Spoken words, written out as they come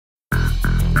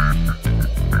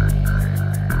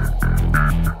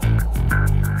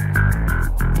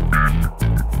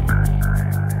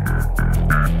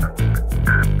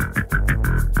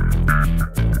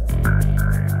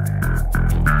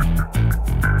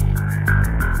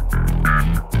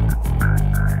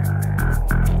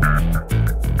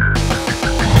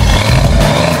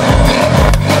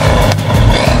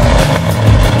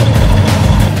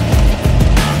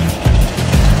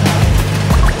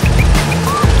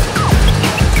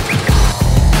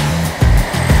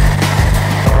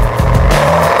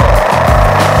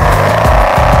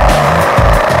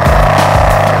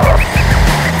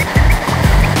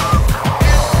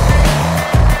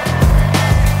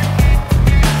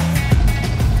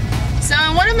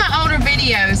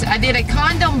I did a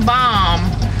condom bomb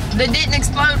that didn't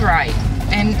explode right,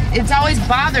 and it's always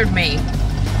bothered me.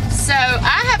 So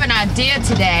I have an idea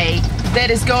today that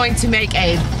is going to make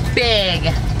a big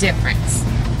difference.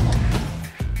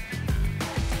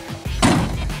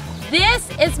 This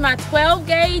is my 12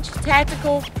 gauge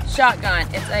tactical shotgun.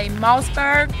 It's a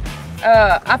Mossberg.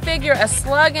 I figure a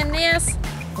slug in this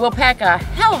will pack a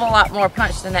hell of a lot more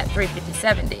punch than that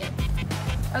 357 did.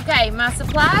 Okay, my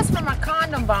supplies for my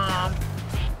condom bomb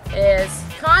is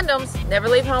condoms, never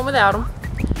leave home without them,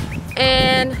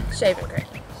 and shaving cream.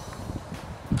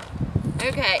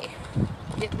 Okay,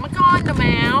 get my condom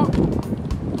out.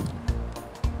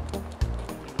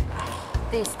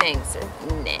 These things are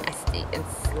nasty and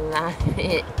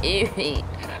slimy. Ew.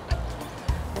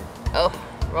 Oh,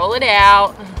 roll it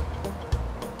out.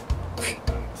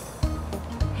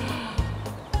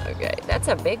 Okay, that's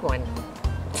a big one.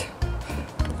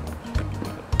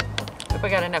 Hope I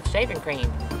got enough shaving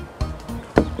cream.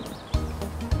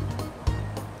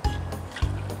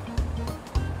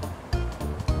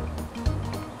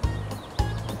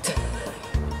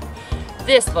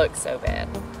 This looks so bad.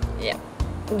 Yeah.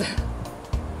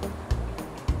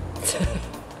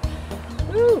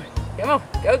 Woo, come on,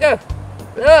 go, go.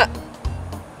 Ugh.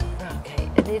 Okay,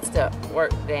 it needs to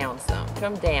work down some.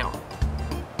 Come down.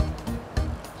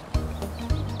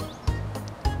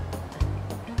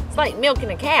 It's like milking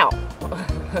a cow.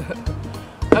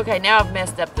 Okay, now I've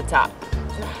messed up the top.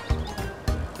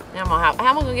 Now how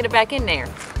am I gonna get it back in there?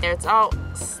 It's all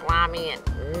slimy and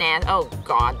nasty. Oh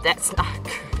God, that's not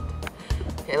good.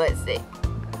 Okay, let's see.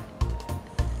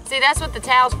 See, that's what the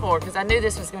towel's for, because I knew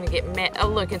this was going to get met. Oh,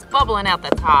 look, it's bubbling out the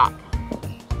top.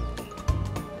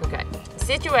 Okay,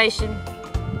 situation.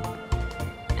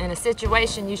 In a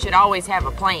situation, you should always have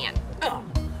a plan. Oh.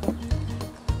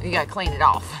 You got to clean it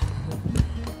off.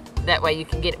 That way you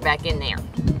can get it back in there.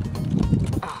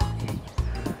 Oh,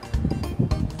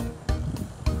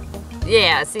 okay.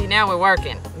 Yeah, see, now we're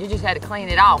working. You just had to clean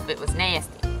it off. It was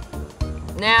nasty.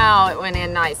 Now it went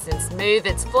in nice and smooth.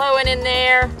 It's flowing in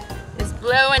there. It's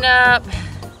blowing up.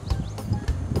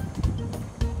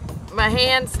 My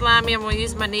hand's slimy. I'm gonna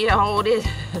use my knee to hold it.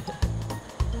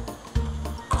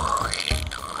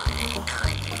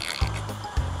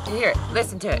 You hear it?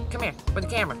 Listen to it. Come here with the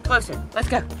camera. Closer. Let's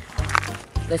go.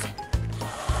 Listen.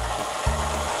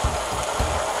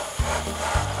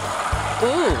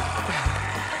 Ooh.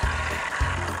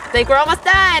 Think we're almost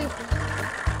done.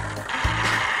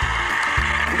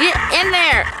 Get in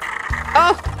there.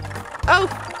 Oh. Oh.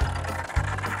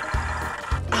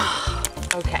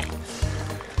 Okay,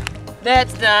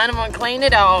 that's done. I'm gonna clean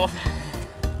it off.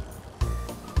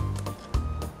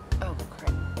 Oh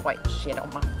crap, white shit on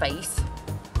my face.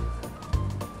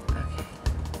 Okay,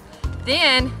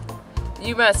 then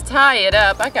you must tie it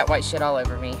up. I got white shit all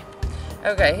over me.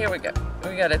 Okay, here we go.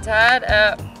 We gotta tie it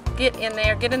up. Get in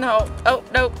there, get in the hole. Oh,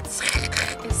 nope,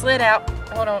 it slid out.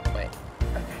 Hold on, wait.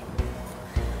 Okay.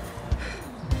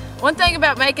 One thing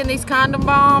about making these condom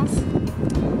bombs,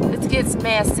 it gets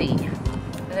messy.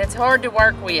 And it's hard to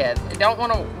work with. You don't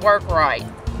want to work right.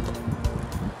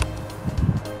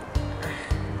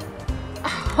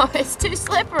 Oh, it's too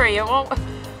slippery. It won't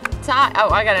tie. Oh,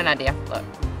 I got an idea. Look.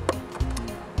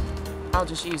 I'll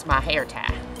just use my hair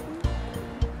tie.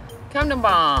 Condom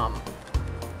bomb.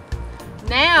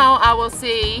 Now I will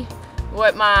see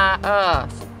what my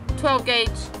 12 gauge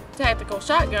tactical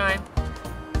shotgun,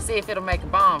 see if it'll make a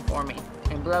bomb for me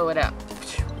and blow it up.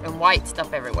 And white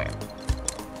stuff everywhere.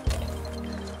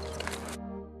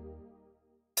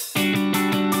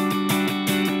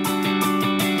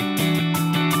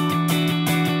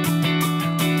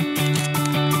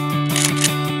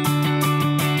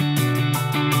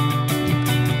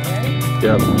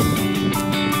 Yep.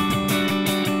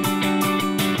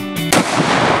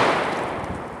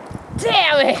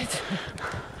 Damn it!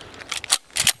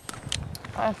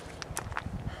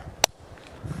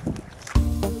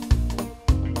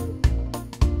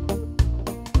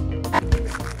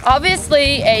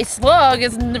 Obviously, a slug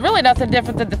is really nothing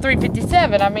different than the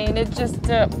 357. I mean, it just,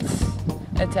 it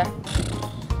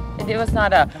was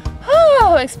not a,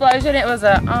 oh, explosion. It was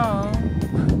a, oh,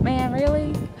 man,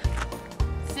 really?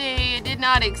 See, it did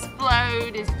not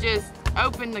explode. It's just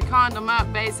opened the condom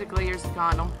up, basically. Here's the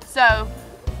condom. So,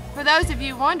 for those of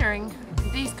you wondering,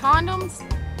 these condoms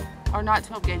are not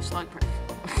 12 gauge slug proof.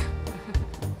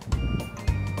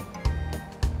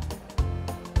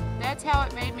 That's how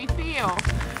it made me feel.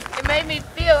 It made me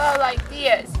feel all like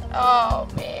this. Oh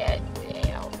man,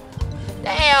 damn.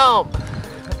 Damn.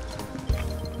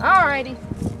 Alrighty.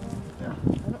 I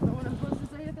don't know what I'm supposed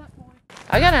to say at that point.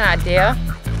 I got an idea.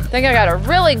 I think I got a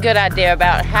really good idea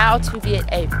about how to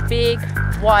get a big,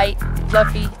 white,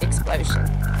 fluffy explosion.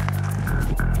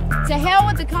 To hell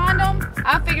with the condom,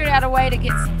 I figured out a way to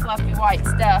get some fluffy white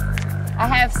stuff. I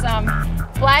have some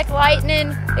black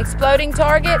lightning exploding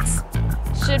targets.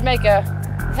 Should make a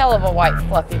hell of a white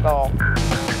fluffy ball.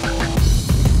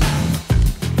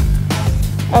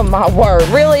 Oh my word,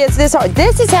 really it's this hard?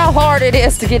 This is how hard it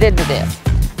is to get into this.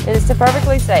 It is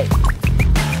perfectly safe.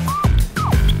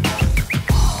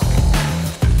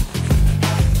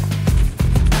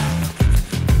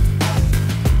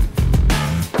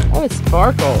 Oh, it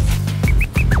sparkles.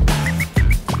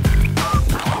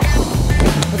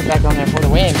 Put it back on there before the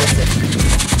wind gets it.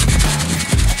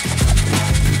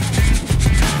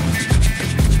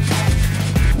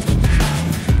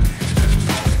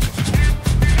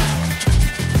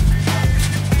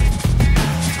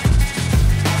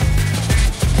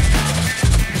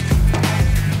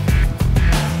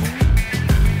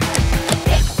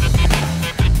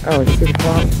 Oh, you see the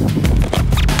clumps?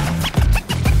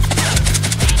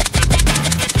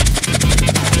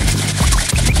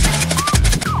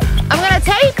 I'm gonna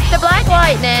take the black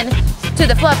lightning to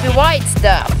the fluffy white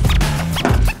stuff.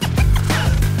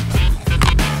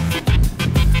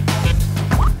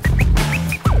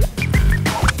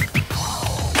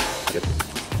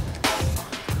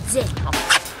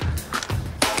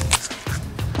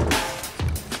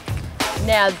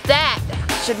 Now that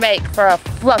should make for a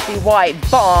fluffy white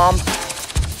bomb.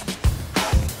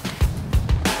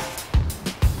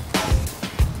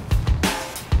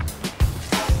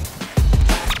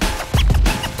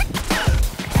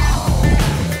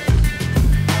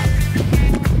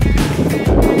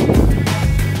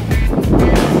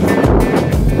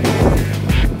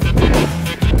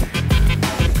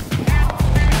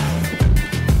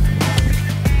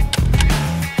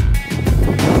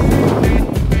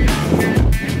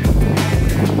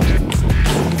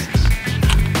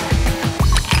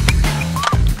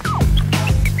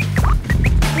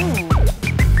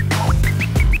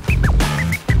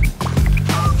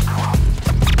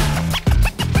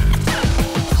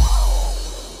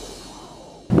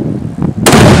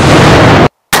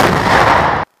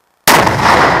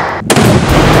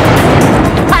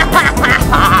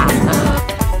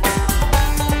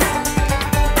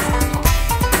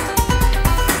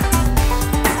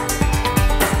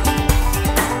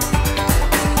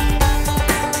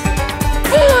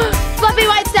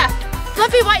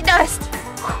 Fluffy white dust.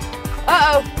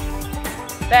 Uh-oh.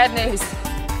 Bad news.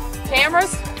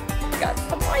 Cameras got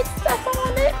some white stuff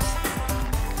on it.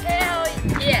 Hell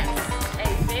yes.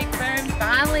 A big boom.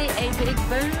 Finally a big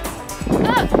boom.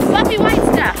 Look, fluffy white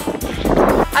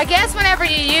stuff. I guess whenever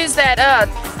you use that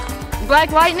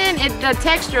black lightning, the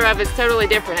texture of it's totally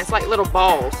different. It's like little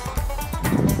balls.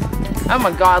 Oh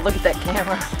my God, look at that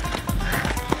camera.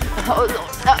 Oh,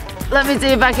 let me see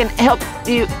if I can help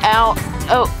you out.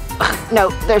 Oh, no,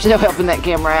 there's no helping that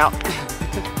camera out.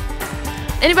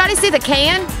 Anybody see the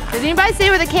can? Did anybody see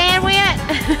where the can went?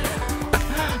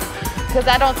 Because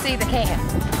I don't see the can.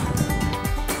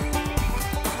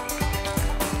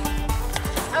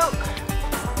 Oh,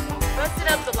 busted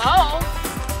up the wall.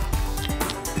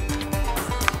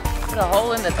 Put a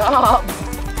hole in the top.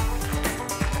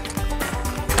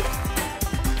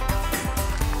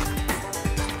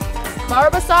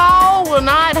 Barbasol will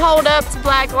not hold up to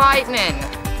black lightning.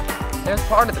 There's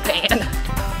part of the can.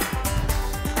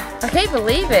 I can't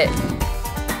believe it.